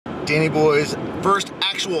Danny Boy's first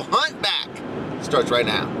actual hunt back starts right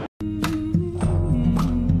now.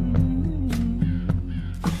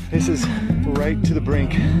 This is right to the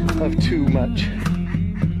brink of too much.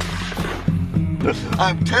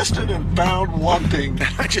 I've tested and found one thing.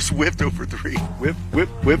 I just whipped over 3. Whip, whip,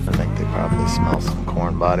 whip. I think they probably smell some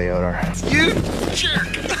corn body odor. You jerk!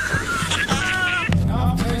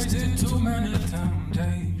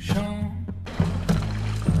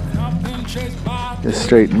 Just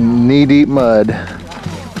straight knee-deep mud.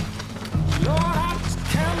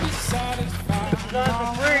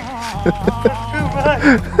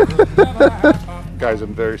 Guys,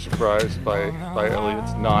 I'm very surprised by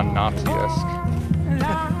Elliot's non-Nazi-esque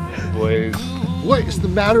ways. What is the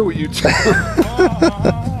matter with you two?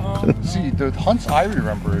 See, the hunts I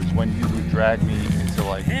remember is when you would drag me into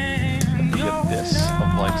like the abyss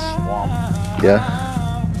of like swamp.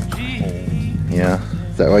 Yeah. Cold. Yeah.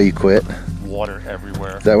 Is that why you quit? Water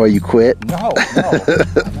everywhere. Is that why you quit? No.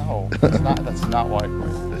 That's not why I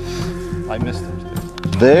quit. I missed those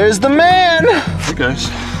days. There's the man! Hey guys,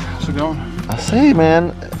 how's it going? I say,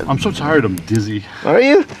 man. I'm so tired, I'm dizzy. Are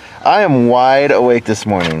you? I am wide awake this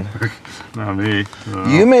morning. Not me.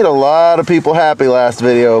 You made a lot of people happy last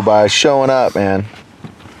video by showing up, man.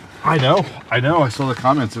 I know. I saw the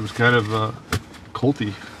comments. It was kind of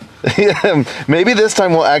culty. Yeah, maybe this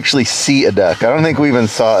time we'll actually see a duck. I don't think we even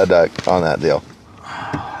saw a duck on that deal.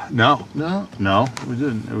 No, we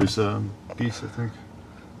didn't. It was geese, I think.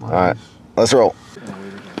 All right, let's roll.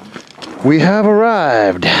 We have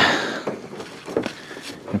arrived.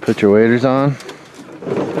 You put your waders on.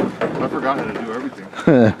 I forgot how to do everything.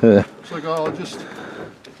 It's like, oh, I'll just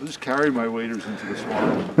carry my waders into the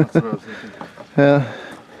swamp. That's what I was thinking. Yeah,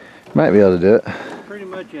 might be able to do it. Pretty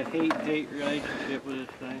much a hate-hate relationship with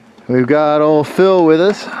this thing. We've got old Phil with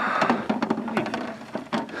us.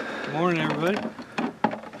 Good morning, everybody.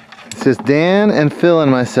 It's just Dan and Phil and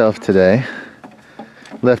myself today.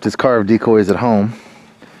 Left his carved decoys at home.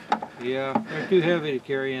 Yeah, they're too heavy to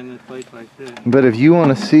carry in this place like this. But if you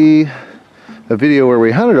want to see a video where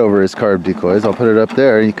we hunted over his carved decoys, I'll put it up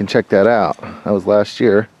there. You can check that out. That was last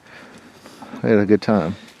year. We had a good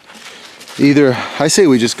time. Either, I say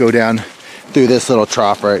we just go down through this little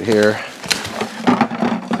trough right here.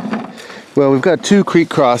 Well, we've got 2 creek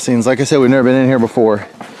crossings. Like I said, we've never been in here before.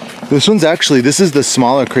 This one's actually, this is the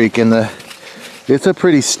smaller creek in the, it's a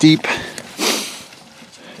pretty steep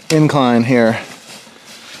incline here.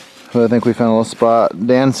 But I think we found a little spot.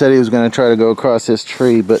 Dan said he was going to try to go across this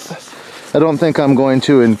tree, but I don't think I'm going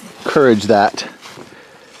to encourage that.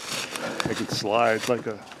 I could slide like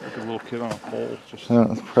a little kid on a pole. Just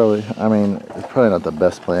It's probably, I mean, it's probably not the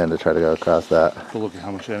best plan to try to go across that. to look at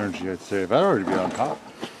how much energy I'd save. I'd already be on top.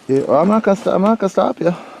 Yeah, well, I'm not gonna stop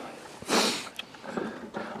you.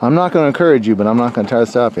 I'm not gonna encourage you, but I'm not gonna try to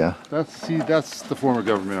stop you. That's the form of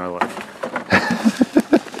government I like.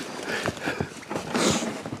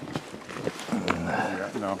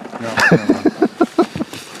 No.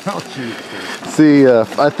 Oh, geez. See,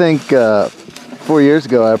 I think 4 years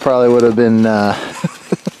ago I probably would have been Yeah,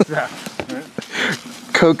 right?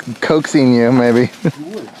 coaxing you, maybe. You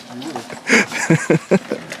would.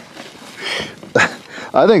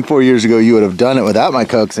 I think 4 years ago you would have done it without my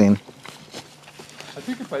coaxing. I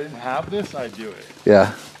think if I didn't have this, I'd do it.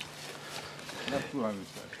 Yeah. That's what I would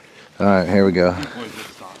say. All right, here we go. Boy,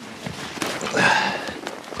 just stop me.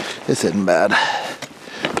 This isn't bad.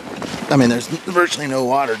 I mean, there's virtually no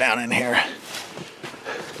water down in here.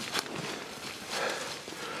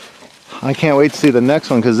 I can't wait to see the next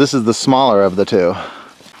one because this is the smaller of the 2.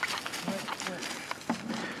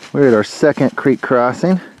 We're at our second creek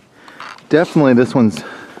crossing. Definitely this one's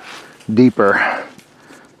deeper.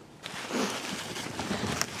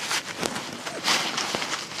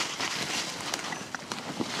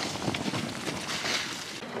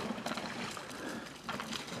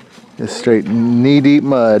 Just straight knee-deep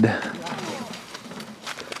mud.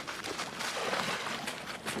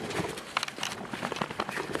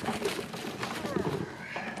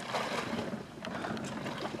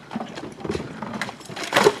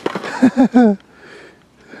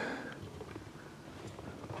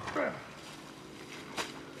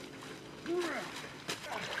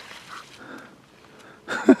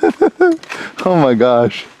 Oh my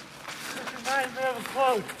gosh. This reminds me of a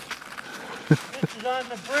quote. This is on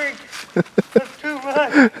the brink of too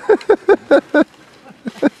much.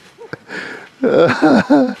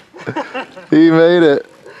 He made it.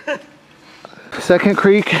 Second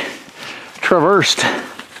creek traversed.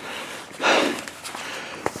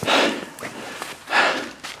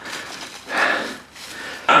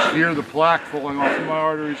 Just hear the plaque falling off of my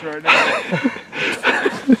arteries right now.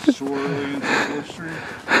 Swirling into the street.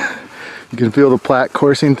 You can feel the plaque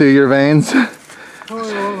coursing through your veins. I don't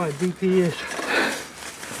know what my BP is.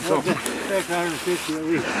 So, 150 at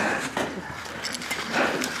least.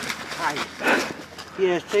 Hi.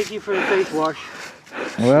 Yes, thank you for the face wash.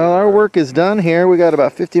 Well, our work is done here. We got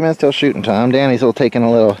about 50 minutes till shooting time. Danny's still taking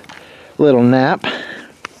a little nap.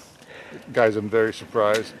 Guys, I'm very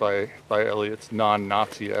surprised by Elliot's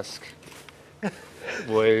non-Nazi-esque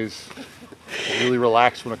ways. Really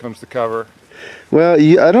relaxed when it comes to cover. Well,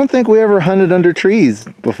 I don't think we ever hunted under trees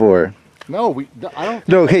before. No, I don't.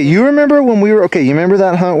 No, okay, you remember when we were, okay, you remember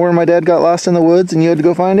that hunt where my dad got lost in the woods and you had to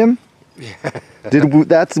go find him? Yeah.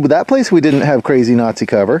 That place we didn't have crazy Nazi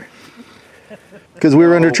cover. Because we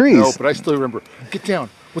were under trees. No, but I still remember. Get down.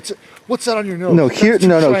 What's that on your nose? No, here's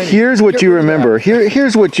what you remember.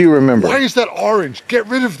 Here's what you remember. Why is that orange? Get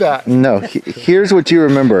rid of that. No, here's what you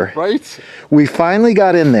remember. Right? We finally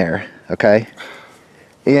got in there, okay?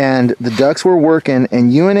 And the ducks were working,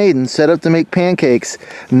 and you and Aiden set up to make pancakes,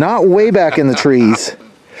 not way back in the trees,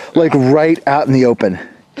 like right out in the open.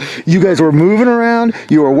 You guys were moving around,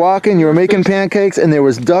 you were walking, you were making pancakes, and there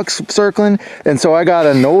was ducks circling, and so I got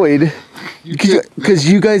annoyed because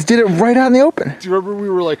you guys did it right out in the open. Do you remember we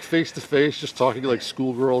were like face to face, just talking like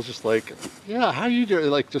schoolgirls, just like, yeah, how you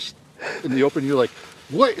doing? Like just in the open, you're like,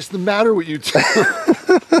 what is the matter with you two?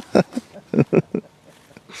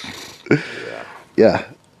 Yeah.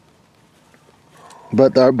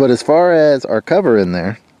 But as far as our cover in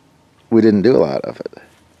there, we didn't do a lot of it.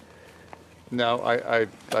 No, I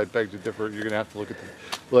beg to differ. You're gonna have to look at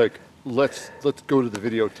the, like, let's go to the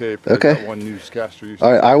videotape. Okay. That one newscaster used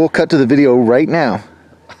All right, I will cut to the video right now.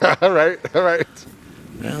 all right.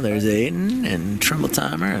 Well, there's Aiden and Trimble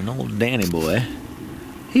Timer and old Danny boy.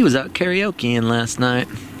 He was out karaokeing last night.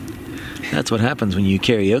 That's what happens when you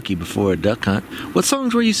karaoke before a duck hunt. What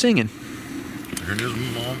songs were you singing? And his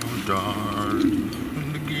mama died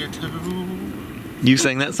in the ghetto. You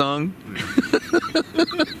sang that song?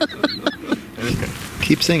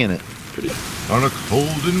 Keep singing it. On a cold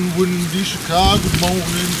and windy Chicago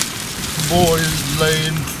morning, the boy is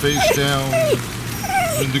laying face down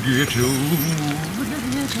in the ghetto.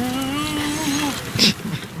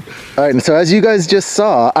 All right, and so as you guys just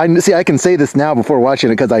saw, I can say this now before watching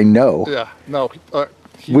it because I know. Yeah. No.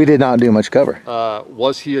 We did not do much cover.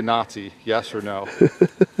 Was he a Nazi? Yes or no?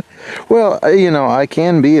 Well, I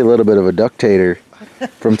can be a little bit of a ductator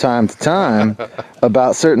from time to time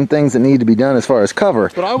about certain things that need to be done as far as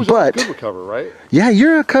cover. But I was always good with cover, right? Yeah,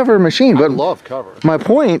 you're a cover machine. I But love cover. my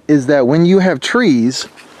point is that when you have trees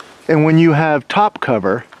and when you have top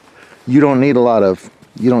cover, you don't need a lot of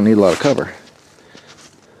cover.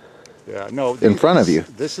 Yeah, no. In front of you.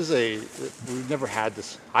 This is we've never had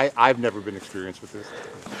this. I've never been experienced with this.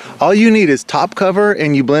 All you need is top cover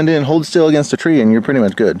and you blend in, hold still against a tree, and you're pretty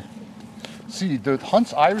much good. See, the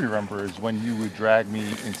hunts I remember is when you would drag me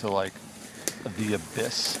into like the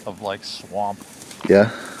abyss of like swamp.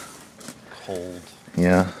 Yeah. Cold.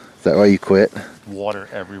 Yeah. Is that why you quit? Water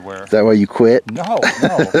everywhere. Is that why you quit? No.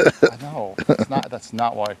 No. That's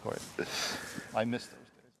not why I quit. I miss those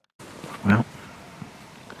days. Well,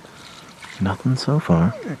 nothing so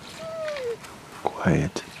far.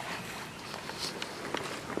 Quiet.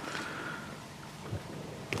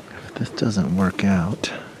 If this doesn't work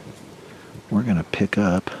out, we're gonna pick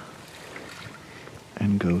up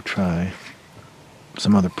and go try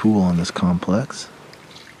some other pool on this complex.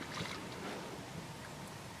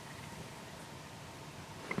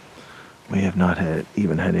 We have not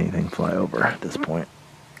even had anything fly over at this point.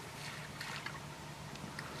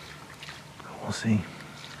 We'll see.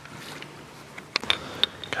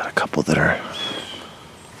 Got a couple that are...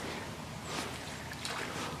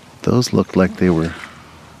 Those looked like they were...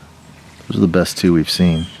 Those are the best two we've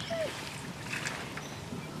seen.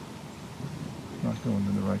 Not going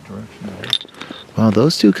in the right direction. Well,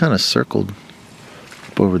 those two kind of circled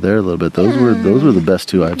up over there a little bit. Those were the best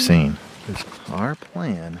two I've seen. Our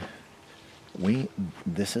plan,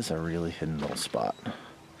 this is a really hidden little spot.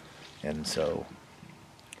 And so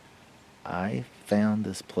I found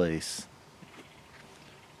this place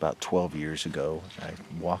about 12 years ago. I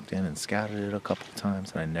walked in and scouted it a couple of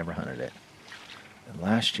times and I never hunted it. And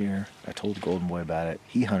last year I told Golden Boy about it.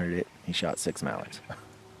 He hunted it. He shot 6 mallards.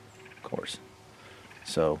 Of course.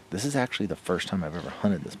 So this is actually the first time I've ever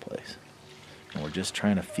hunted this place. And we're just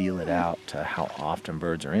trying to feel it out to how often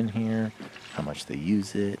birds are in here, how much they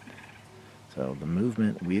use it. So the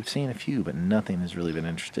movement, we've seen a few, but nothing has really been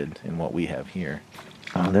interested in what we have here.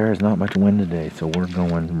 There is not much wind today, so we're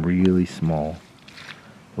going really small.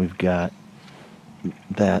 We've got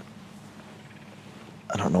that,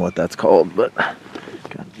 I don't know what that's called, but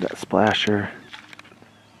got that splasher.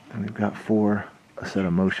 And we've got a set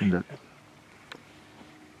of motion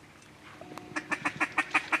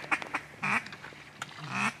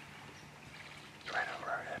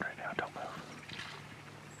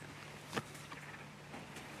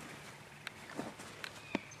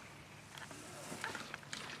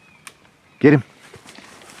Get him.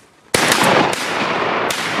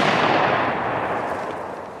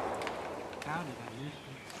 How did I miss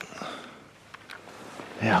it?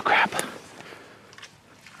 Yeah, crap.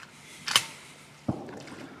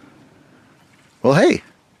 Well, hey,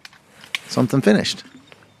 something finished.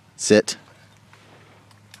 Sit.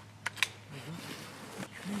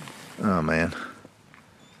 Oh, man.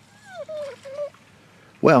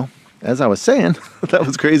 Well, as I was saying, that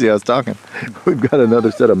was crazy. I was talking. We've got another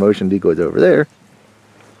set of motion decoys over there.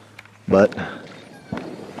 But,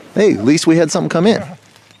 hey, at least we had something come in.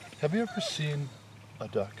 Have you ever seen a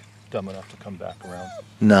duck dumb enough to come back around?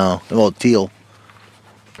 No, well, teal.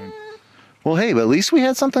 Well, hey, but at least we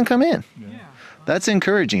had something come in. Yeah. That's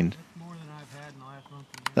encouraging. That's more than I've had in the last month.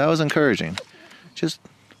 That was encouraging. Just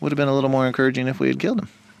would have been a little more encouraging if we had killed him.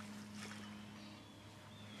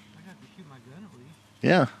 I got to shoot my gun at least.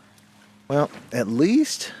 Yeah. Well, at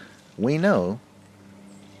least we know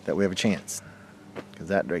that we have a chance. Because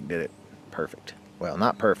that Drake did it perfect. Well,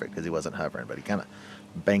 not perfect because he wasn't hovering, but he kind of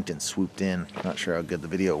banked and swooped in. Not sure how good the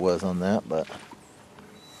video was on that, but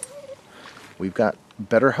we've got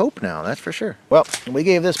better hope now, that's for sure. Well, we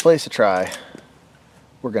gave this place a try.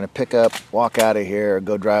 We're going to pick up, walk out of here,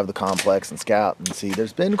 go drive the complex and scout and see.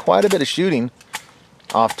 There's been quite a bit of shooting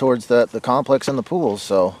off towards the complex and the pools,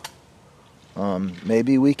 so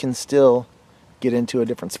maybe we can still get into a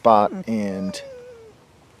different spot and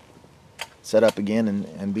set up again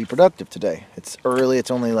and be productive today. It's early,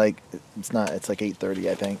 it's only like, it's like 8:30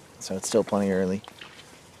 I think, so it's still plenty early.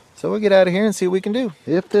 So we'll get out of here and see what we can do.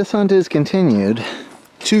 If this hunt is continued,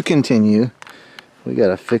 we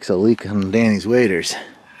gotta fix a leak on Danny's waders.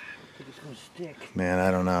 It's going to stick. Man,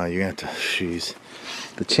 I don't know, you're gonna have to, jeez.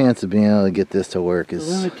 The chance of being able to get this to work The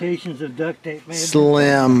is limitations of duct tape, man.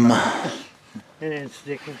 slim. It ain't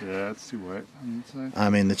sticking. Yeah, it's too wet on the inside. I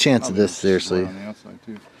mean, the chance of this, seriously, On the outside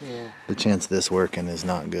too. Yeah. the chance of this working is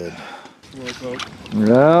not good. Well,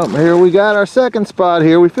 Well, here we got our second spot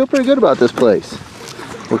here. We feel pretty good about this place.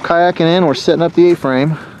 We're kayaking in, we're setting up the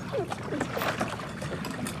A-frame.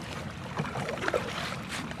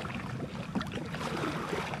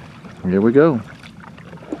 Here we go.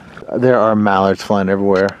 There are mallards flying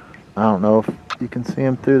everywhere. I don't know if you can see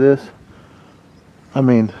them through this. I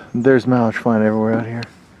mean, there's mallards flying everywhere out here.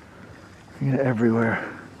 You know, everywhere.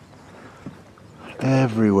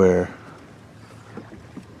 Everywhere.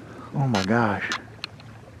 Oh my gosh.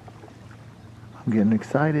 I'm getting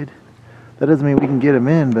excited. That doesn't mean we can get them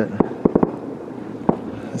in, but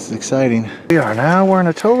this is exciting. We're in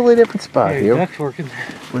a totally different spot Hey, here. duck's working.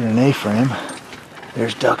 We're in an A-frame.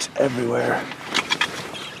 There's ducks everywhere.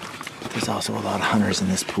 There's also a lot of hunters in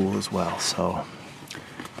this pool as well, so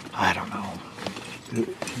I don't know.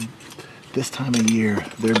 This time of year,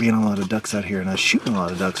 there being a lot of ducks out here and us shooting a lot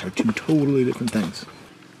of ducks are two totally different things.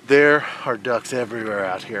 There are ducks everywhere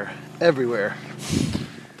out here. Everywhere.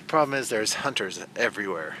 The problem is there's hunters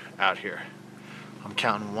everywhere out here. I'm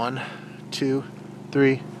counting 1, 2,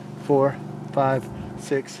 3, 4, 5,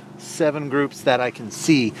 6, 7 groups that I can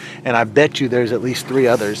see, and I bet you there's at least 3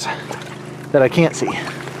 others that I can't see.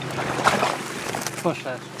 Push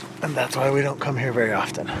that. And that's why we don't come here very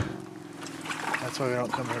often. That's why we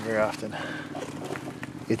don't come here very often.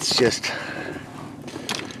 It's just,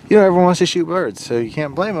 you know, everyone wants to shoot birds, so you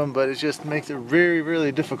can't blame them, but it just makes it very,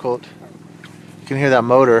 really difficult. You can hear that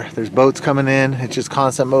motor. There's boats coming in. It's just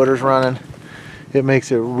constant motors running. It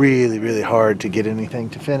makes it really, really hard to get anything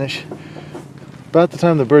to finish. About the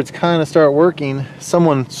time the birds kind of start working,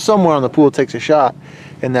 someone somewhere on the pool takes a shot,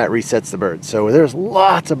 and that resets the birds. So there's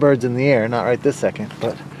lots of birds in the air, not right this second,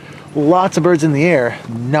 but lots of birds in the air,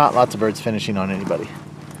 not lots of birds finishing on anybody.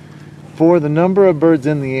 For the number of birds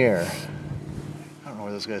in the air, I don't know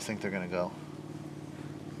where those guys think they're gonna go.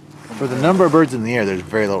 For the number of birds in the air, there's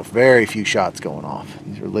very few shots going off.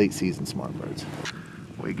 These are late season smart birds.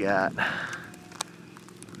 We got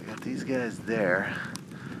these guys there.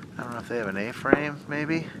 I don't know if they have an A-frame,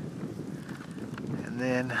 maybe. And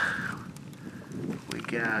then we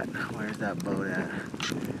got, where's that boat at?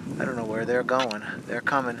 I don't know where they're going. They're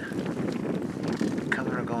coming.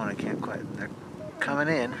 Coming or going, I can't quite. They're coming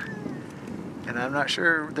in. And I'm not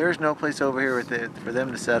sure, there's no place over here with it for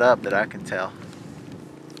them to set up that I can tell.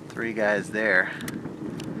 3 guys there. I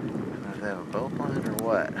don't know if they have a boat line or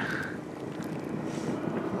what.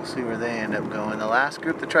 We'll see where they end up going. The last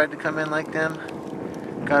group that tried to come in like them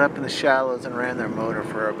got up in the shallows and ran their motor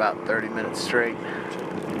for about 30 minutes straight.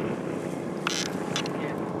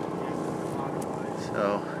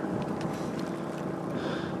 So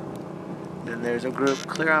then there's a group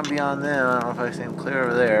clear on beyond them. I don't know if I see them clear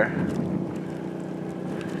over there.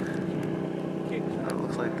 It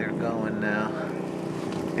looks like they're going now.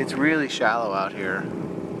 It's really shallow out here.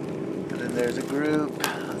 And then there's a group.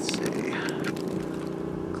 Let's see.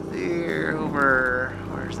 Clear over.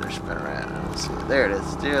 Where's their spinner at? Let's see. There it is.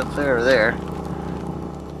 Still clear over there.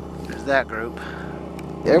 There's that group.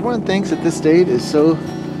 Everyone thinks that this state is so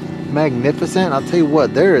magnificent. I'll tell you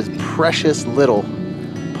what, there is precious little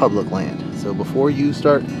public land. So before you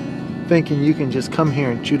start thinking you can just come here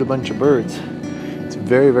and shoot a bunch of birds, it's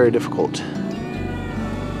very, very difficult to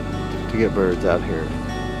get birds out here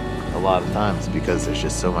a lot of times because there's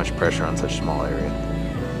just so much pressure on such a small area.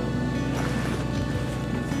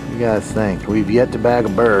 You guys think, we've yet to bag a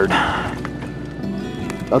bird.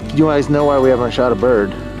 You guys know why we haven't shot a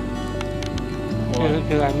bird?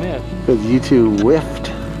 Because I missed. Because you two whiffed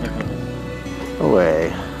away.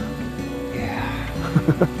 Yeah.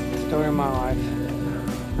 Story of my life.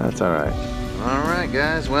 That's alright. Alright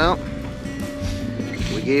guys, well,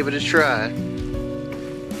 we gave it a try.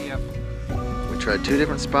 Yep. We tried 2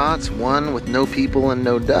 different spots, one with no people and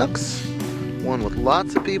no ducks, one with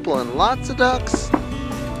lots of people and lots of ducks.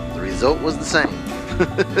 The result was the same.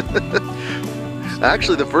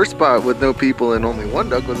 Actually, the first spot with no people and only 1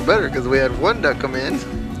 duck was better because we had 1 duck come in.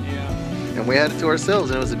 Yeah. And we had it to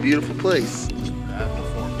ourselves and it was a beautiful place.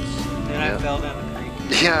 Then I fell down the creek.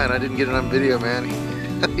 Yeah, and I didn't get it on video, man.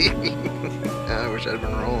 I wish I'd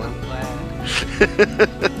been rolling. Glad.